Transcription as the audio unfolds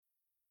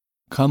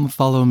Come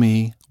Follow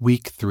Me,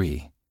 Week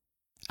 3.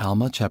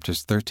 Alma,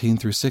 chapters 13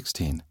 through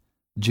 16,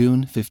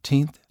 June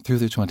 15th through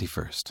the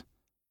 21st.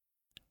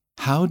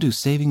 How do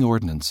saving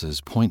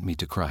ordinances point me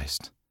to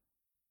Christ?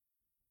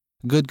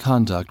 Good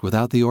conduct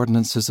without the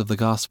ordinances of the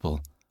gospel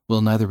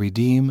will neither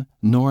redeem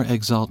nor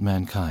exalt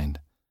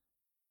mankind.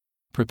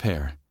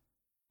 Prepare.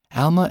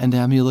 Alma and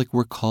Amulek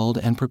were called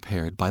and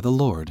prepared by the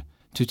Lord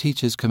to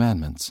teach His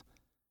commandments.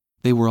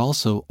 They were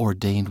also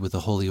ordained with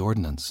the holy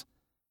ordinance.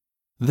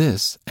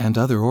 This and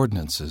other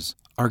ordinances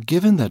are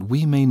given that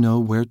we may know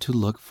where to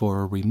look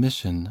for a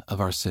remission of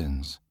our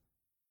sins.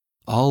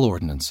 All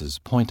ordinances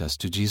point us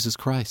to Jesus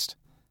Christ.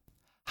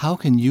 How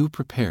can you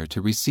prepare to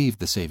receive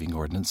the saving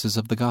ordinances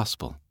of the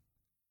gospel?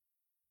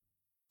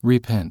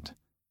 Repent.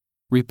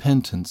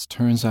 Repentance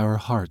turns our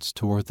hearts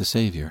toward the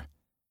Savior.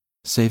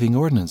 Saving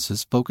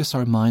ordinances focus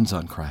our minds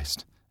on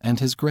Christ and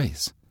His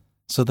grace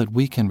so that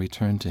we can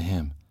return to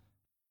Him.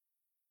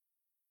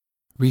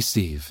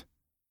 Receive.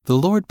 The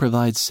Lord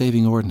provides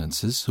saving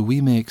ordinances so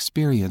we may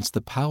experience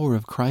the power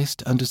of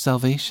Christ unto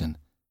salvation.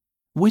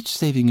 Which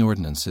saving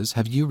ordinances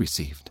have you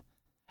received,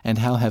 and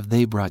how have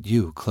they brought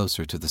you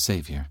closer to the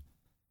Savior?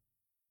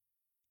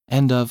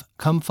 End of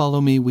Come Follow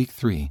Me, Week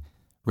 3,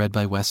 read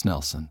by Wes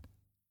Nelson.